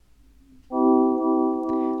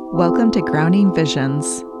Welcome to Grounding Visions,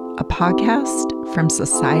 a podcast from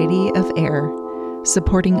Society of Air,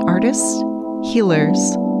 supporting artists, healers,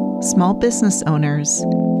 small business owners,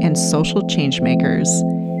 and social changemakers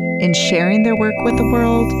in sharing their work with the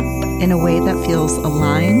world in a way that feels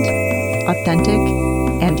aligned, authentic,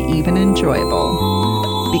 and even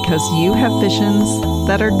enjoyable, because you have visions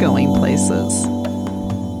that are going places.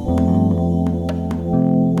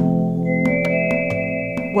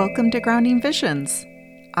 Welcome to Grounding Visions.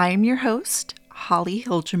 I am your host, Holly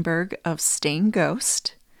Hilgenberg of Staying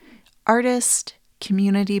Ghost, artist,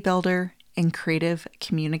 community builder, and creative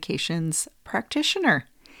communications practitioner.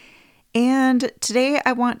 And today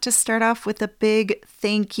I want to start off with a big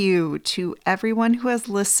thank you to everyone who has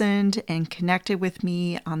listened and connected with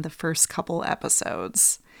me on the first couple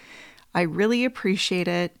episodes. I really appreciate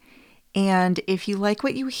it. And if you like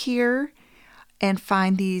what you hear and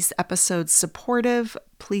find these episodes supportive,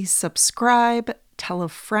 please subscribe, tell a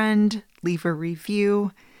friend, leave a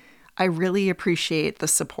review. I really appreciate the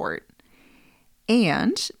support.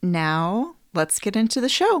 And now let's get into the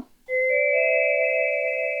show.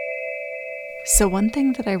 So one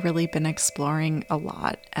thing that I've really been exploring a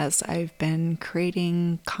lot as I've been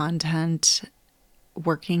creating content,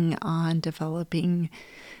 working on developing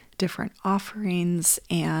different offerings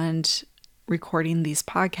and recording these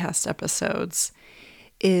podcast episodes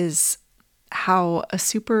is how a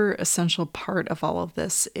super essential part of all of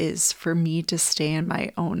this is for me to stay in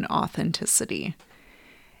my own authenticity.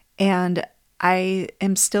 And I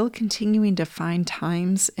am still continuing to find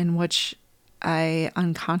times in which I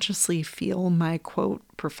unconsciously feel my, quote,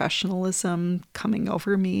 professionalism coming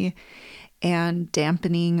over me and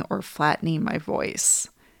dampening or flattening my voice.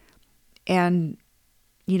 And,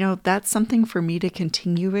 that's something for me to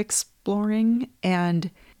continue exploring.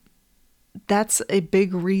 And that's a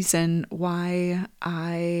big reason why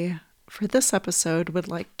I, for this episode, would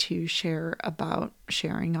like to share about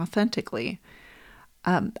sharing authentically.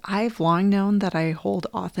 I've long known that I hold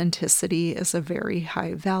authenticity as a very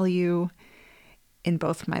high value in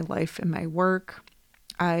both my life and my work.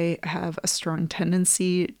 I have a strong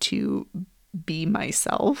tendency to be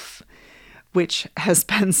myself, which has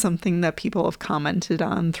been something that people have commented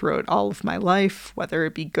on throughout all of my life, whether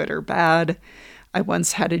it be good or bad. I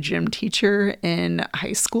once had a gym teacher in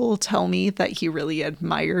high school tell me that he really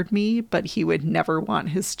admired me, but he would never want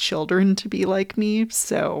his children to be like me.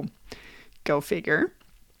 So go figure.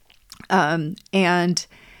 And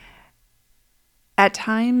at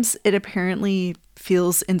times it apparently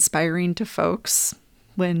feels inspiring to folks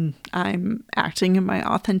when I'm acting in my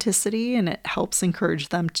authenticity, and it helps encourage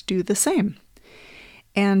them to do the same.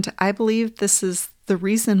 And I believe this is the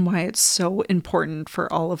reason why it's so important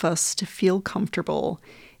for all of us to feel comfortable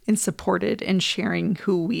and supported in sharing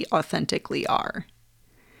who we authentically are.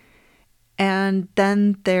 And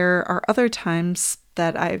then there are other times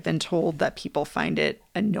that I've been told that people find it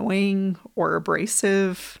annoying or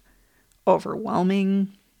abrasive,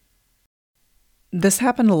 overwhelming. This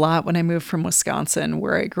happened a lot when I moved from Wisconsin,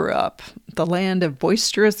 where I grew up, the land of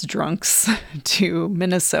boisterous drunks, to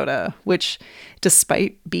Minnesota, which,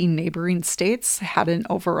 despite being neighboring states, had an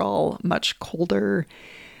overall much colder,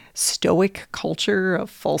 stoic culture of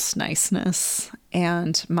false niceness.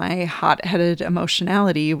 And my hot-headed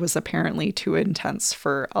emotionality was apparently too intense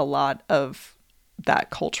for a lot of that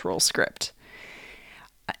cultural script.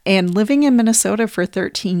 And living in Minnesota for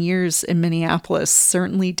 13 years in Minneapolis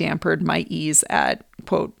certainly dampened my ease at,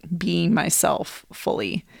 quote, being myself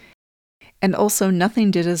fully. And also nothing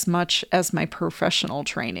did as much as my professional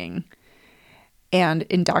training and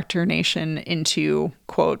indoctrination into,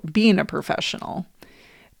 quote, being a professional.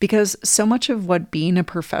 Because so much of what being a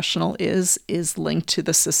professional is linked to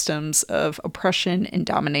the systems of oppression and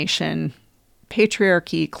domination,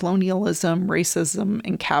 patriarchy, colonialism, racism,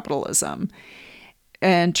 and capitalism.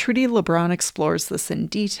 And Trudy LeBron explores this in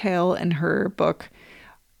detail in her book,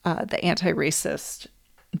 The Anti-Racist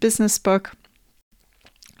Business Book,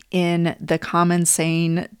 in the common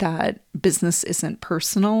saying that business isn't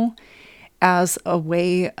personal, as a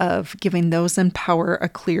way of giving those in power a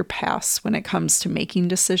clear pass when it comes to making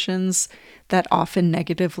decisions that often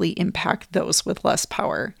negatively impact those with less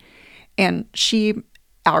power. And she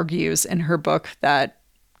argues in her book that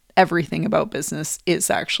everything about business is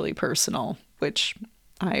actually personal, which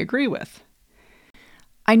I agree with.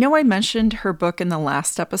 I know I mentioned her book in the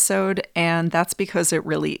last episode, and that's because it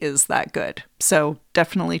really is that good. So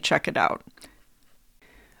definitely check it out.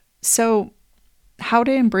 So, how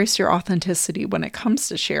to embrace your authenticity when it comes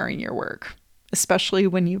to sharing your work, especially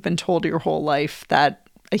when you've been told your whole life that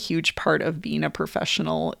a huge part of being a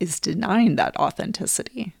professional is denying that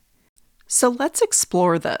authenticity. So let's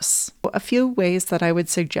explore this. A few ways that I would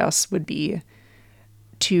suggest would be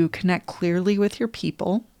to connect clearly with your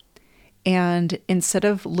people. And instead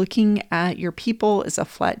of looking at your people as a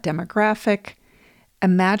flat demographic,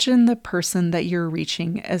 imagine the person that you're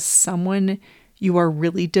reaching as someone you are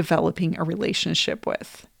really developing a relationship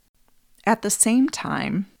with. At the same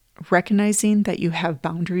time, recognizing that you have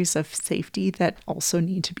boundaries of safety that also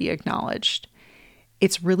need to be acknowledged.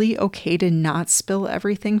 It's really okay to not spill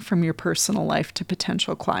everything from your personal life to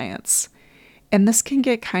potential clients. And this can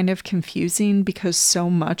get kind of confusing because so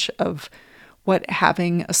much of what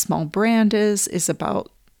having a small brand is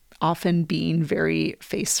about often being very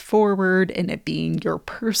face forward and it being your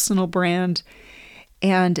personal brand.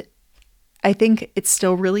 And I think it's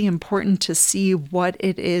still really important to see what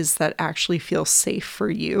it is that actually feels safe for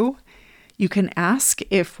you. You can ask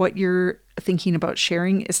if what you're thinking about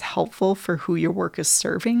sharing is helpful for who your work is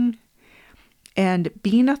serving. And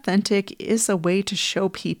being authentic is a way to show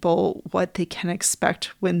people what they can expect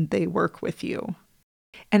when they work with you.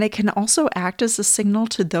 And it can also act as a signal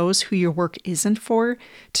to those who your work isn't for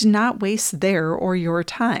to not waste their or your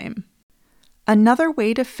time. Another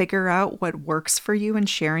way to figure out what works for you in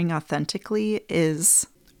sharing authentically is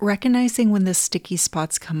recognizing when the sticky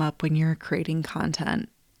spots come up when you're creating content.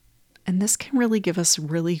 And this can really give us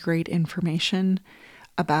really great information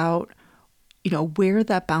about, where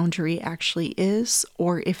that boundary actually is,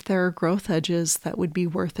 or if there are growth edges that would be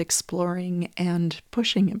worth exploring and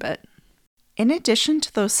pushing a bit. In addition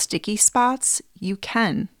to those sticky spots, you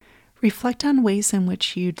can reflect on ways in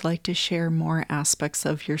which you'd like to share more aspects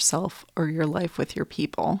of yourself or your life with your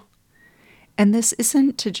people. And this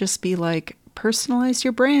isn't to just be like, personalize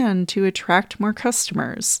your brand to attract more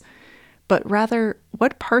customers, but rather,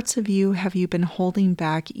 what parts of you have you been holding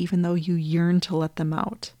back even though you yearn to let them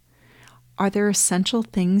out? Are there essential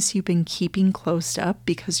things you've been keeping closed up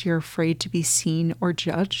because you're afraid to be seen or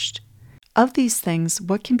judged? Of these things,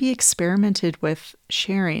 what can be experimented with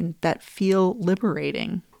sharing that feel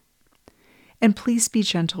liberating? And please be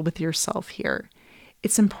gentle with yourself here.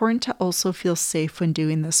 It's important to also feel safe when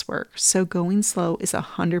doing this work, so going slow is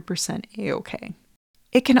 100% a-okay.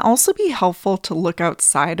 It can also be helpful to look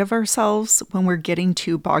outside of ourselves when we're getting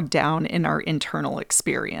too bogged down in our internal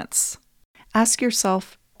experience. Ask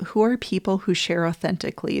yourself, who are people who share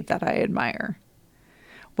authentically that I admire?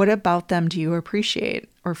 What about them do you appreciate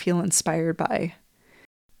or feel inspired by?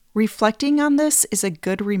 Reflecting on this is a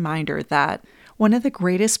good reminder that one of the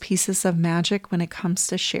greatest pieces of magic when it comes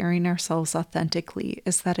to sharing ourselves authentically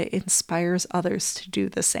is that it inspires others to do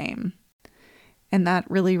the same. And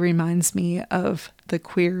that really reminds me of the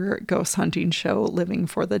queer ghost hunting show Living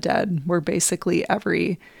for the Dead, where basically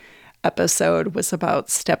every episode was about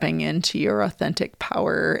stepping into your authentic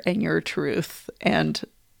power and your truth. And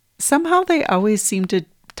somehow they always seem to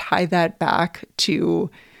tie that back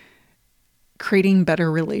to creating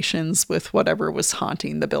better relations with whatever was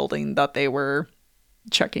haunting the building that they were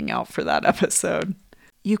checking out for that episode.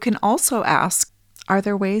 You can also ask, are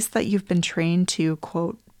there ways that you've been trained to,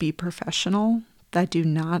 quote, be professional that do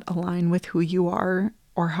not align with who you are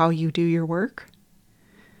or how you do your work?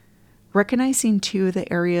 Recognizing, too,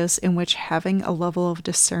 the areas in which having a level of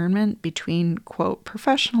discernment between, quote,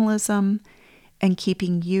 professionalism and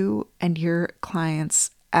keeping you and your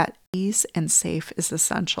clients at ease and safe is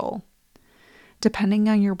essential. Depending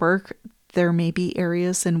on your work, there may be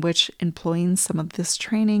areas in which employing some of this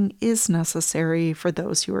training is necessary for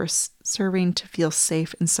those you are serving to feel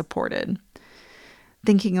safe and supported.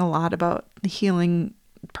 Thinking a lot about the healing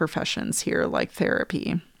professions here, like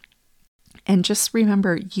therapy. And just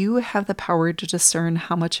remember, you have the power to discern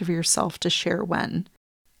how much of yourself to share when.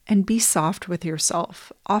 And be soft with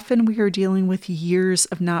yourself. Often we are dealing with years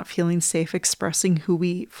of not feeling safe expressing who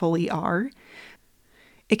we fully are.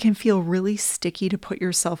 It can feel really sticky to put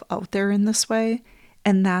yourself out there in this way,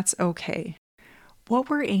 and that's okay. What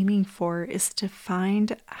we're aiming for is to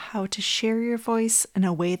find how to share your voice in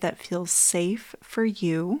a way that feels safe for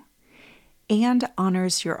you and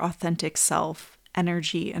honors your authentic self,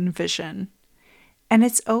 energy, and vision. And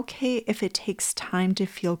it's okay if it takes time to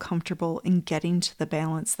feel comfortable in getting to the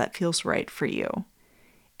balance that feels right for you.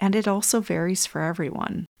 And it also varies for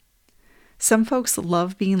everyone. Some folks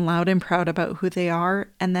love being loud and proud about who they are,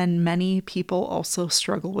 and then many people also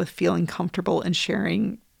struggle with feeling comfortable in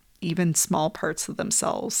sharing even small parts of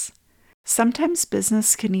themselves. Sometimes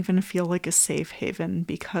business can even feel like a safe haven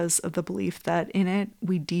because of the belief that in it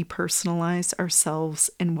we depersonalize ourselves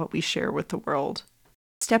in what we share with the world.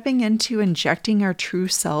 Stepping into injecting our true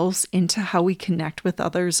selves into how we connect with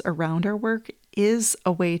others around our work is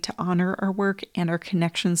a way to honor our work and our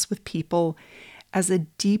connections with people as a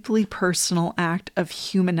deeply personal act of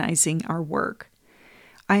humanizing our work.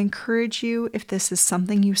 I encourage you, if this is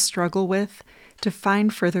something you struggle with, to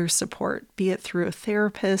find further support, be it through a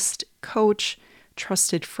therapist, coach,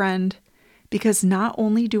 trusted friend, because not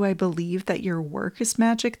only do I believe that your work is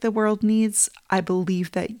magic the world needs, I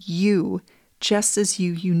believe that you, just as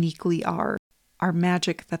you uniquely are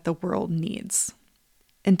magic that the world needs.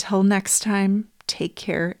 Until next time, take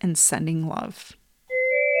care and sending love.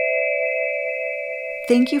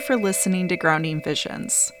 Thank you for listening to Grounding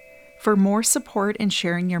Visions. For more support in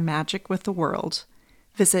sharing your magic with the world,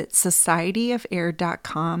 visit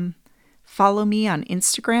societyofair.com, follow me on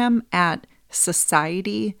Instagram at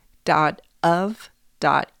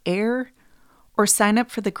society.of.air, or sign up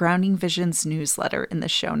for the Grounding Visions newsletter in the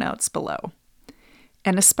show notes below.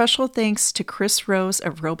 And a special thanks to Chris Rose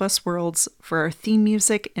of Robust Worlds for our theme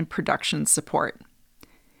music and production support.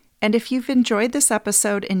 And if you've enjoyed this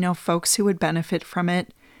episode and know folks who would benefit from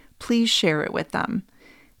it, please share it with them.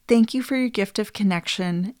 Thank you for your gift of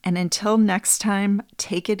connection, and until next time,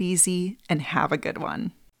 take it easy and have a good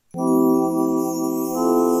one.